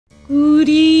Good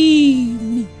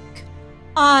evening.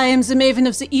 I am the Maven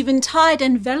of the Eventide,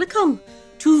 and welcome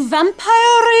to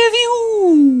Vampyre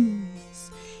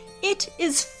Reviews. It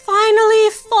is finally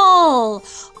fall,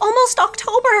 almost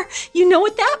October. You know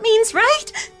what that means,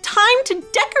 right? Time to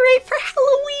decorate for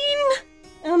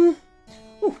Halloween.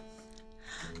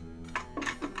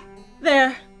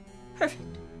 There.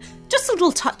 Perfect. Just a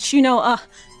little touch,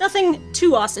 nothing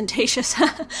too ostentatious.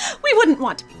 We wouldn't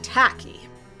want to be tacky.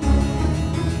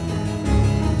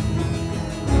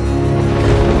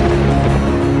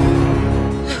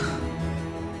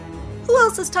 Who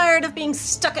else is tired of being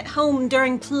stuck at home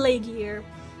during plague year?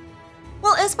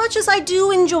 Well, as much as I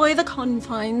do enjoy the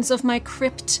confines of my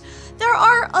crypt, there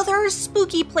are other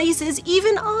spooky places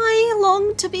even I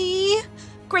long to be.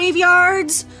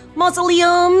 Graveyards,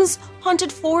 mausoleums,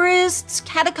 haunted forests,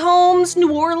 catacombs,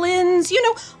 New Orleans,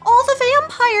 all the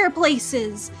vampire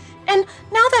places. And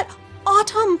now that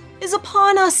autumn is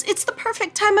upon us, it's the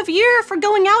perfect time of year for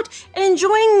going out and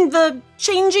enjoying the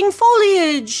changing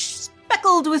foliage,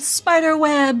 speckled with spider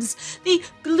webs, the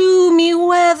gloomy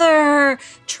weather,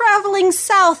 traveling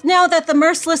south now that the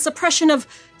merciless oppression of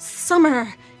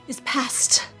summer is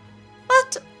past.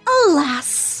 But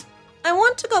alas, I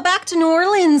want to go back to New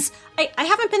Orleans. I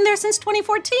haven't been there since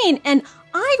 2014, and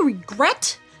I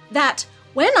regret that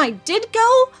when I did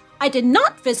go, I did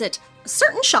not visit a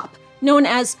certain shop known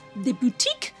as the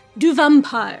Boutique du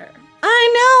Vampyre.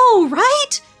 I know,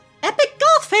 right? Epic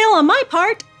goth fail on my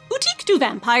part. Boutique du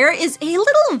Vampyre is a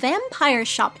little vampire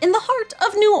shop in the heart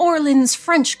of New Orleans'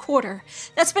 French Quarter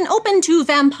that's been open to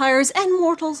vampires and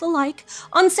mortals alike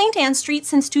on St. Anne Street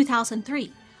since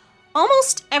 2003.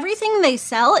 Almost everything they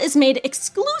sell is made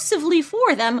exclusively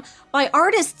for them by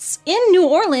artists in New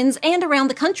Orleans and around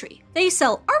the country. They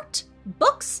sell art,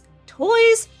 books,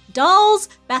 toys, dolls,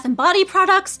 bath and body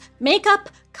products, makeup,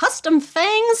 custom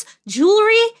fangs,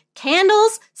 jewelry,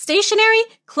 candles, stationery,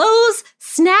 clothes,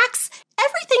 snacks,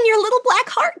 everything your little black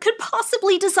heart could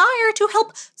possibly desire to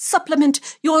help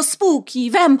supplement your spooky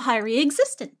vampire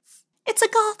existence. It's a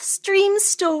goth's dream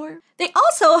store. They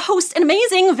also host an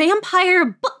amazing vampire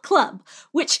book club,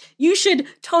 which you should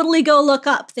totally go look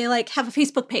up. They have a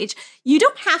Facebook page. You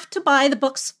don't have to buy the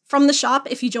books from the shop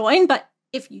if you join, but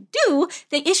if you do,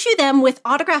 they issue them with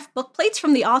autographed book plates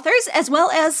from the authors, as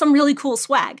well as some really cool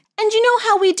swag. And you know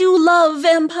how we do love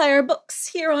vampire books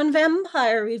here on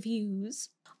Vampyre Reviews.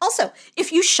 Also,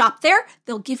 if you shop there,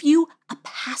 they'll give you a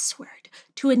password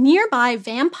to a nearby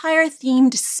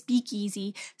vampire-themed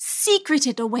speakeasy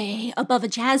secreted away above a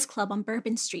jazz club on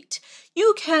Bourbon Street.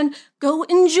 You can go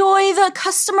enjoy the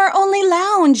customer-only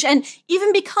lounge and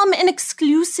even become an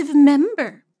exclusive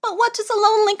member. But what does a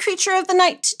lonely creature of the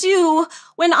night do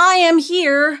when I am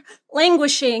here,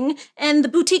 languishing, and the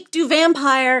Boutique du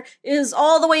Vampyre is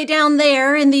all the way down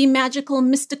there in the magical,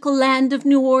 mystical land of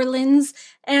New Orleans,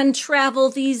 and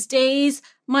travel these days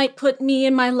might put me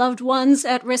and my loved ones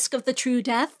at risk of the true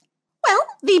death? Well,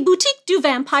 the Boutique du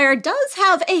Vampyre does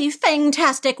have a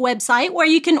fantastic website where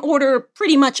you can order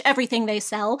pretty much everything they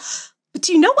sell. But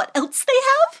do you know what else they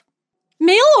have?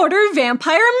 Mail-order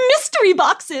vampire mystery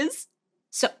boxes!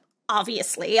 So,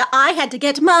 obviously, I had to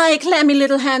get my clammy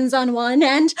little hands on one,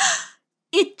 and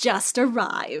it just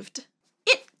arrived.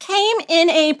 It came in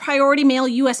a priority mail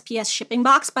USPS shipping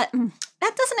box, but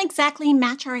that doesn't exactly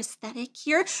match our aesthetic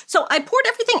here. So I poured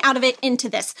everything out of it into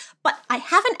this, but I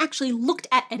haven't actually looked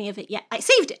at any of it yet. I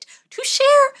saved it to share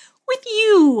with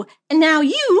you, and now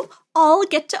you all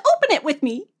get to open it with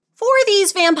me. For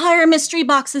these vampire mystery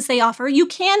boxes they offer, you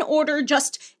can order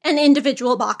just an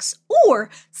individual box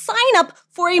or sign up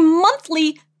for a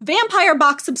monthly vampire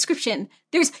box subscription.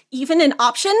 There's even an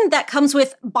option that comes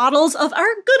with bottles of our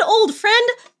good old friend,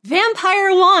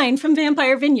 vampire wine from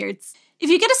Vampire Vineyards. If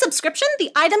you get a subscription,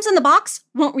 the items in the box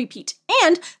won't repeat.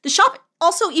 And the shop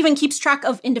also even keeps track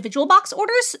of individual box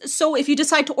orders. So if you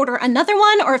decide to order another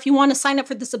one, or if you want to sign up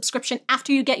for the subscription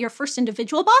after you get your first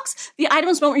individual box, the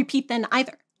items won't repeat then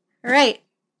either. All right,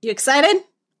 you excited?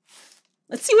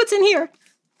 Let's see what's in here.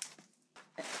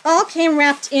 It all came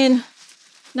wrapped in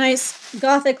nice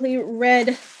gothically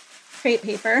red crepe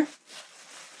paper.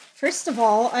 First of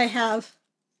all, I have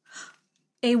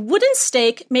a wooden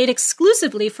stake made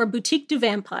exclusively for Boutique du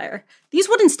Vampyre. These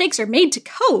wooden stakes are made to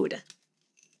code.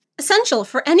 Essential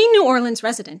for any New Orleans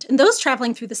resident and those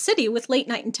traveling through the city with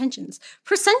late-night intentions.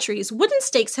 For centuries, wooden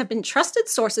stakes have been trusted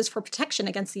sources for protection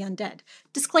against the undead.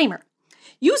 Disclaimer.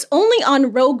 Use only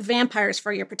on rogue vampires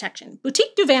for your protection.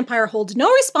 Boutique du Vampyre holds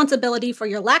no responsibility for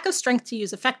your lack of strength to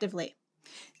use effectively.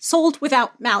 Sold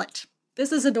without mallet.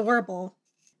 This is adorable.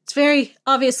 It's very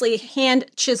obviously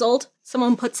hand-chiseled.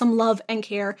 Someone put some love and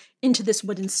care into this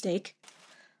wooden stake.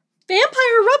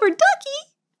 vampire rubber ducky.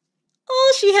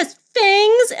 Oh, she has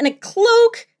fangs and a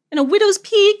cloak and a widow's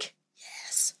peak.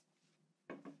 Yes.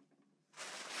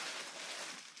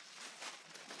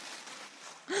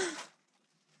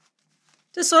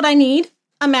 Just what I need.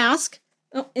 A mask.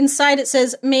 Oh, inside it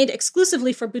says, made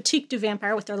exclusively for Boutique du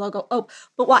Vampire with their logo. Oh,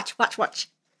 but watch.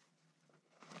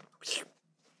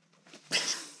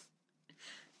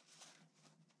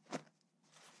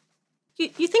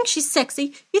 You think she's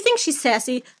sexy, you think she's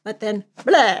sassy, but then,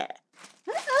 blah.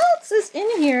 What else is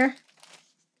in here?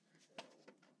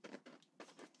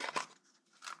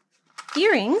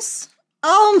 Earrings.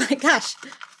 Oh my gosh.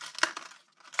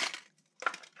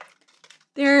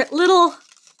 They're little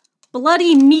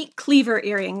bloody meat cleaver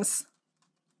earrings.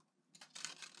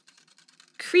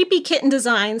 Creepy kitten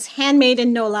designs, handmade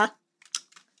in NOLA.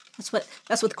 That's what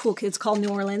the cool kids call New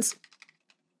Orleans.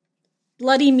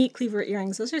 Bloody meat cleaver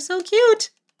earrings. Those are so cute.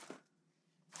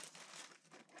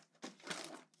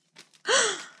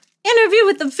 Interview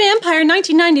with the Vampire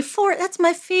 1994. That's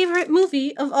my favorite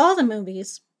movie of all the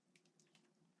movies.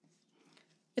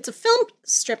 It's a film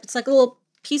strip. It's like a little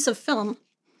piece of film.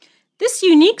 This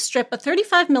unique strip of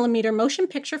 35mm motion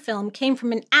picture film came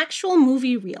from an actual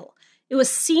movie reel. It was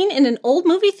seen in an old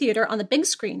movie theater on the big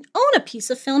screen. Own a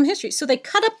piece of film history. So they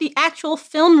cut up the actual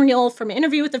film reel from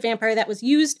Interview with the Vampire that was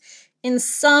used in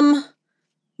some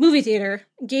movie theater,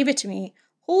 gave it to me.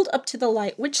 Hold up to the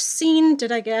light. Which scene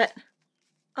did I get?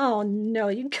 Oh no,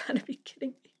 you gotta be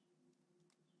kidding me.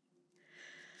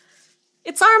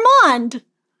 It's Armand.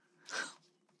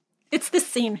 It's this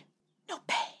scene. No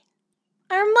pain.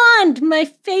 Armand, my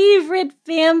favorite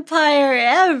vampire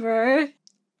ever.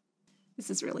 This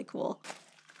is really cool.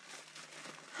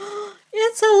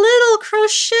 It's a little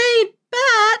crocheted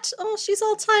bat. Oh, she's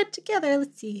all tied together.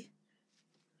 Let's see.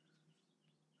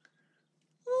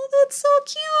 Oh, that's so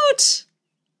cute.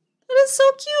 That is so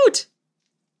cute.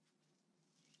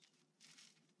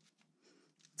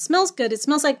 It smells good. It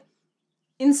smells like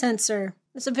incense or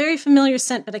it's a very familiar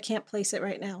scent, but I can't place it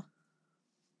right now.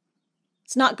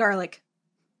 It's not garlic.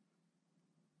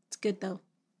 It's good though.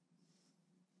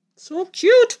 So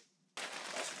cute.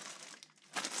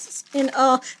 And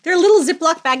they're little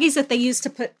Ziploc baggies that they use to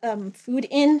put food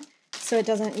in so it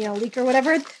doesn't, leak or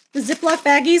whatever. The Ziploc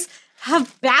baggies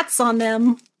have bats on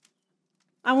them.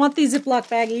 I want these Ziploc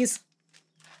baggies.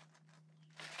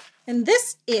 And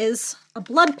this is a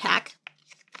blood pack.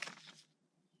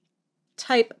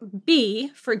 Type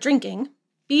B for drinking.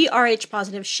 B RH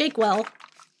positive. Shake well.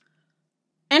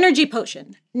 Energy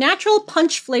potion. Natural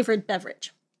punch flavored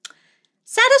beverage.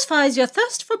 Satisfies your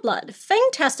thirst for blood.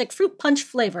 Fantastic fruit punch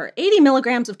flavor. 80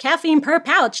 milligrams of caffeine per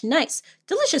pouch. Nice.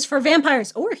 Delicious for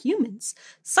vampires or humans.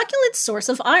 Succulent source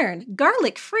of iron.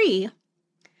 Garlic free.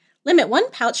 Limit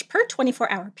 1 pouch per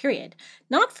 24-hour period.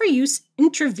 Not for use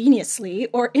intravenously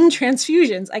or in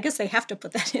transfusions. I guess they have to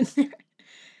put that in there.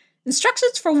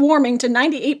 Instructions for warming to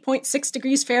 98.6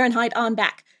 degrees Fahrenheit on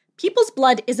back. People's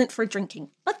blood isn't for drinking,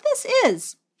 but this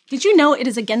is. Did you know it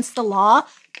is against the law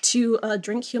to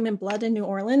drink human blood in New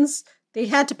Orleans? They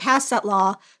had to pass that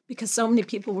law because so many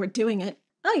people were doing it.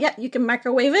 Oh yeah, you can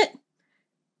microwave it.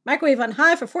 Microwave on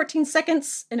high for 14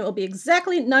 seconds, and it will be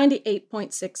exactly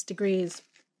 98.6 degrees.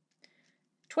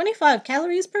 25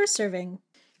 calories per serving.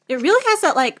 It really has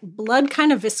that blood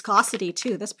kind of viscosity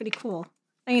too. That's pretty cool.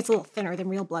 I think it's a little thinner than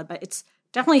real blood, but it's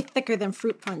definitely thicker than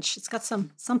fruit punch. It's got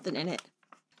something in it.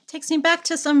 Takes me back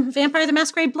to some Vampire the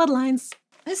Masquerade bloodlines.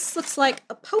 This looks like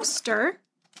a poster.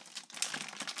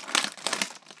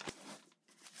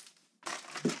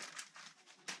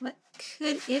 What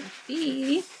could it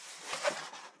be?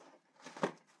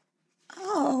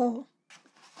 Oh.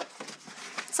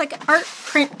 It's like an art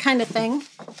print kind of thing.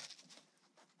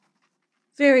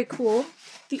 Very cool.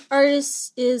 The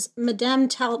artist is Madame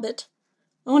Talbot.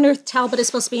 I wonder if Talbot is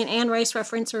supposed to be an Anne Rice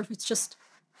reference or if it's just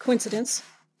coincidence.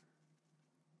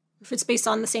 If it's based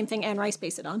on the same thing Anne Rice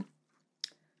based it on.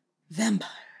 Vampire.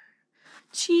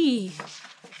 Gee.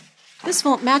 This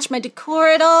won't match my decor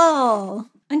at all.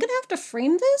 I'm gonna have to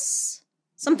frame this.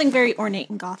 Something very ornate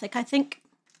and gothic, I think.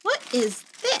 What is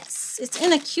this? It's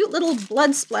in a cute little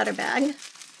blood splatter bag.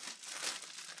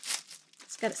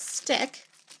 It's got a stick.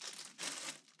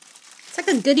 It's like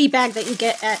a goodie bag that you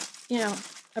get at,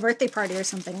 a birthday party or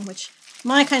something, which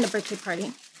my kind of birthday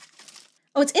party.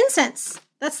 Oh, it's incense.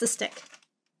 That's the stick.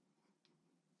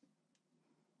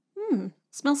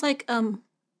 Smells like a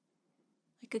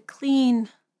clean,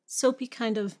 soapy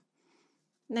kind of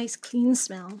nice clean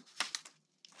smell.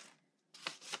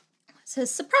 It says,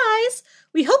 surprise!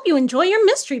 We hope you enjoy your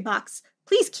mystery box.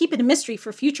 Please keep it a mystery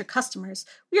for future customers.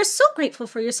 We are so grateful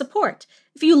for your support.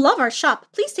 If you love our shop,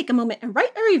 please take a moment and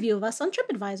write a review of us on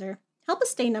TripAdvisor. Help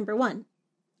us stay number one.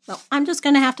 Well, I'm just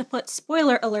going to have to put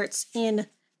spoiler alerts in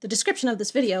the description of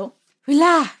this video.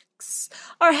 Relax.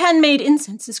 Our handmade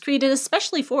incense is created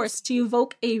especially for us to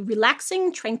evoke a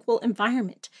relaxing, tranquil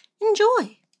environment.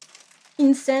 Enjoy.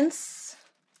 Incense.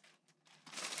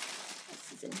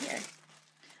 This is in here.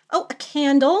 Oh, a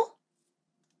candle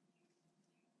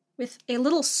with a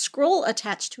little scroll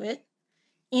attached to it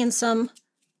and some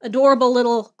adorable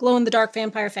little glow-in-the-dark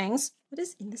vampire fangs. What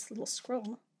is in this little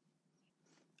scroll?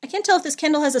 I can't tell if this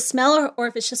candle has a smell or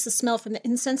if it's just the smell from the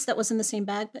incense that was in the same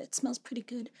bag, but it smells pretty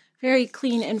good. Very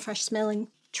clean and fresh smelling.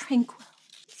 Tranquil.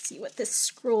 Let's see what this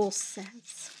scroll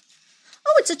says.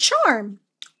 Oh, it's a charm.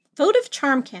 Votive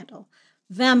charm candle.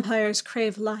 Vampires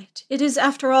crave light. It is,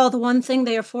 after all, the one thing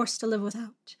they are forced to live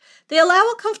without. They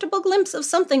allow a comfortable glimpse of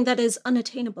something that is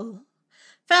unattainable.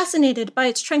 Fascinated by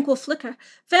its tranquil flicker,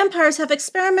 vampires have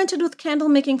experimented with candle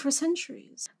making for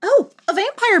centuries. Oh, a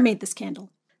vampire made this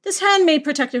candle. This handmade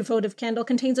protective votive candle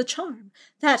contains a charm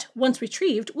that, once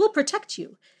retrieved, will protect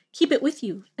you. Keep it with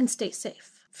you and stay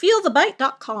safe.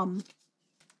 Feelthebite.com.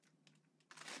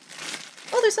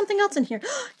 Oh, there's something else in here.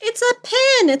 It's a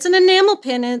pin! It's an enamel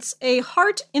pin. It's a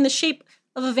heart in the shape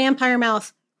of a vampire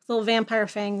mouth with little vampire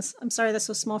fangs. I'm sorry that's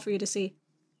so small for you to see.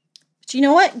 But you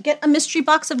know what? Get a mystery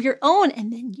box of your own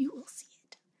and then you will see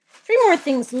it. 3 more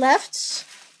things left.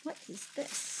 What is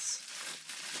this?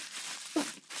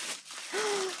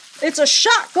 It's a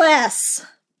shot glass.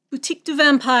 Boutique du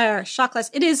Vampire shot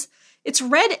glass. It's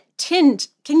red tint.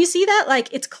 Can you see that?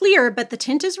 Like, it's clear, but the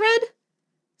tint is red.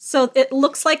 So it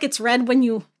looks like it's red when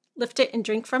you lift it and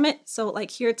drink from it. So like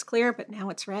here it's clear, but now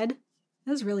it's red.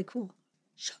 That was really cool.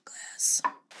 Shot glass.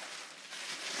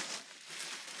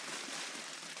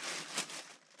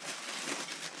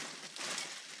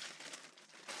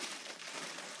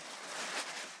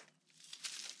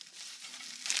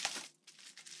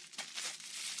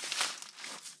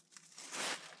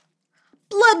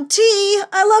 Blood tea!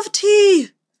 I love tea!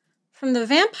 From the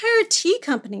Vampyre Tea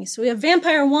Company. So we have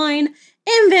vampire wine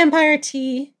and vampire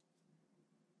tea.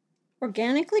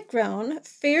 Organically grown,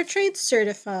 fair trade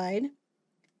certified.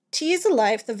 Tea is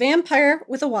alive, the Vampyre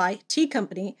with a Y, Tea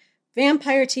Company,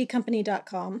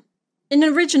 vampireteacompany.com. An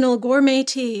original gourmet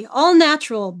tea, all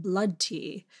natural blood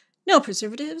tea. No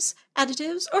preservatives,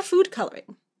 additives, or food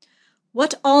coloring.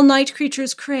 What all night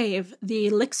creatures crave, the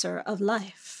elixir of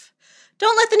life.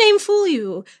 Don't let the name fool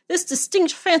you. This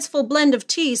distinct, fanciful blend of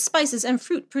tea, spices, and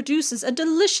fruit produces a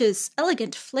delicious,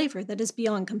 elegant flavor that is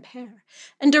beyond compare,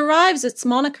 and derives its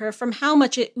moniker from how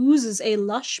much it oozes a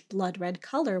lush, blood-red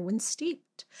color when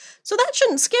steeped. So that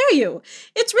shouldn't scare you.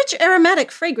 Its rich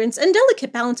aromatic fragrance and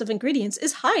delicate balance of ingredients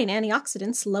is high in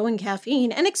antioxidants, low in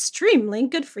caffeine, and extremely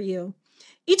good for you.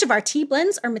 Each of our tea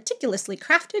blends are meticulously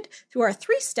crafted through our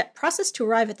 3-step process to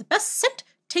arrive at the best scent,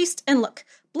 taste, and look.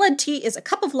 Blood tea is a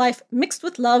cup of life mixed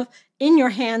with love in your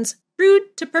hands,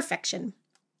 brewed to perfection.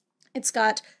 It's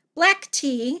got black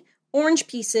tea, orange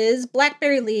pieces,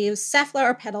 blackberry leaves,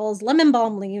 safflower petals, lemon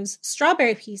balm leaves,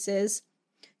 strawberry pieces,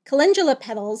 calendula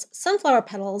petals, sunflower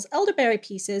petals, elderberry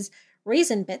pieces,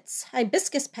 raisin bits,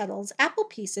 hibiscus petals, apple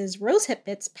pieces, rosehip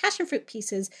bits, passion fruit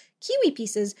pieces, kiwi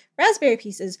pieces, raspberry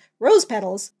pieces, rose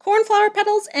petals, cornflower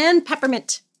petals, and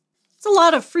peppermint. It's a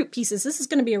lot of fruit pieces. This is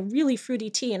going to be a really fruity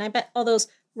tea, and I bet all those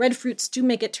red fruits do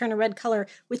make it turn a red color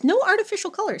with no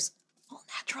artificial colors. All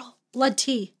natural. Blood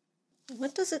tea.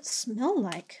 What does it smell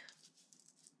like?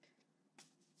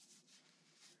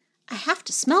 I have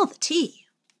to smell the tea.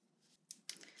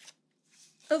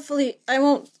 Hopefully I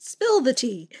won't spill the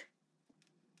tea.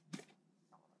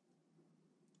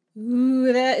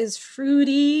 Ooh, that is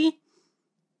fruity.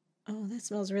 Oh, that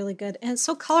smells really good. And it's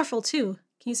so colorful too.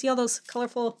 Can you see all those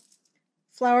colorful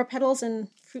flower petals and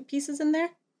fruit pieces in there?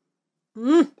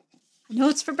 I know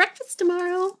it's for breakfast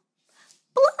tomorrow.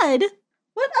 Blood!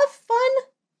 What a fun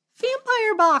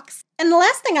vampire box. And the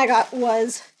last thing I got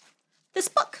was this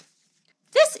book.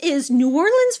 This is New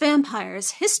Orleans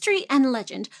Vampires, History and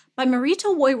Legend by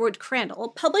Marita Woywood Crandall,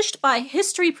 published by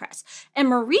History Press. And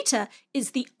Marita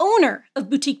is the owner of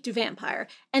Boutique du Vampire.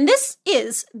 And this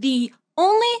is the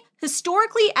only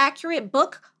historically accurate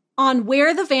book on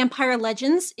where the vampire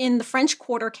legends in the French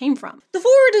Quarter came from. The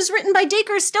foreword is written by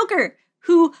Dacre Stoker,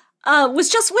 who was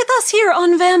just with us here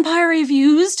on Vampire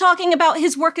Reviews, talking about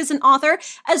his work as an author,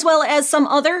 as well as some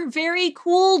other very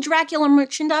cool Dracula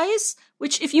merchandise,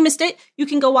 which if you missed it, you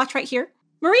can go watch right here.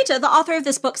 Marita, the author of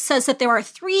this book, says that there are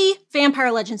 3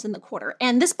 vampire legends in the quarter,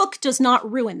 and this book does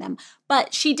not ruin them,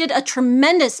 but she did a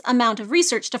tremendous amount of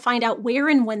research to find out where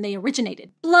and when they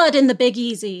originated. Blood in the Big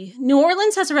Easy. New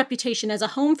Orleans has a reputation as a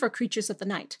home for creatures of the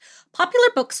night. Popular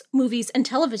books, movies, and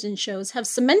television shows have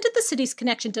cemented the city's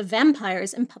connection to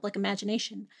vampires in public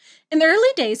imagination. In the early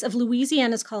days of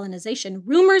Louisiana's colonization,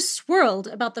 rumors swirled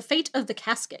about the fate of the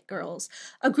Casket Girls,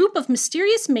 a group of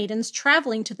mysterious maidens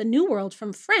traveling to the New World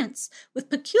from France with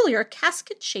peculiar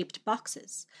casket-shaped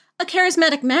boxes. A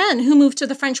charismatic man who moved to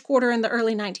the French Quarter in the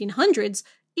early 1900s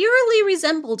eerily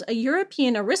resembled a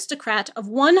European aristocrat of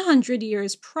 100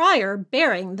 years prior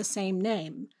bearing the same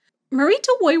name. Marita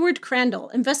Woyward Crandall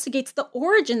investigates the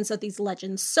origins of these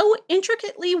legends so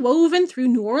intricately woven through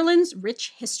New Orleans'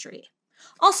 rich history.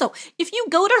 Also, if you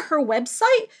go to her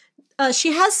website,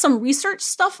 she has some research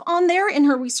stuff on there in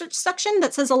her research section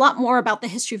that says a lot more about the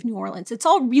history of New Orleans. It's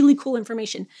all really cool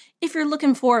information if you're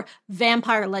looking for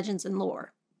vampire legends and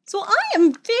lore. So I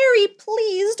am very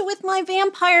pleased with my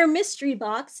vampire mystery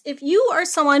box. If you are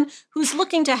someone who's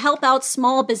looking to help out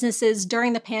small businesses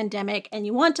during the pandemic and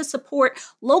you want to support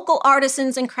local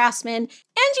artisans and craftsmen,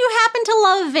 and you happen to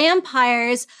love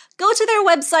vampires, go to their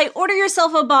website, order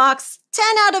yourself a box. 10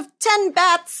 out of 10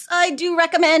 bats, I do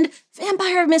recommend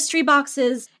vampire mystery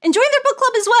boxes. And join their book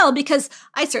club as well, because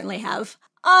I certainly have.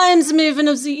 I'm Maven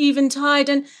of the Eventide,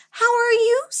 and how are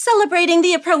you celebrating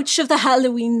the approach of the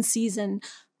Halloween season?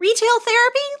 Retail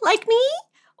therapy, like me?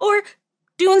 Or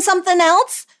doing something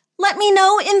else? Let me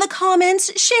know in the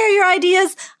comments. Share your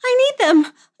ideas. I need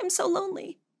them. I'm so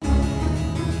lonely.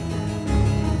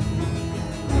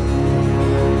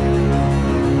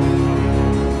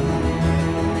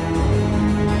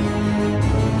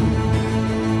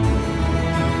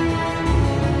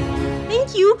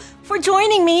 Thank you for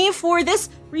joining me for this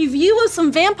review of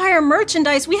some vampire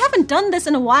merchandise. We haven't done this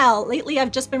in a while. Lately,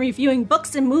 I've just been reviewing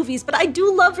books and movies, but I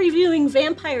do love reviewing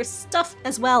vampire stuff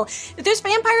as well. If there's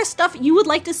vampire stuff you would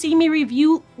like to see me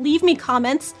review, leave me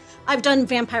comments. I've done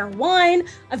vampire wine,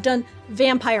 I've done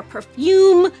vampire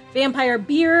perfume, vampire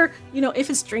beer. You know, if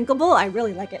it's drinkable, I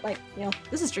really like it. Like, you know,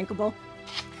 this is drinkable.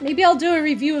 Maybe I'll do a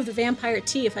review of the vampire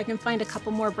tea if I can find a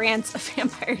couple more brands of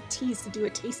vampire teas to do a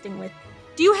tasting with.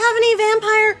 Do you have any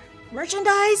vampire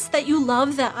merchandise that you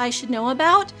love that I should know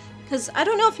about? Because I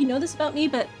don't know if you know this about me,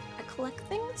 but I collect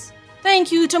things.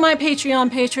 Thank you to my Patreon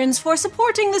patrons for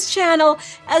supporting this channel.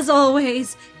 As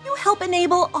always, you help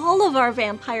enable all of our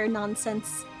vampire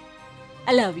nonsense.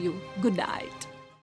 I love you. Good night.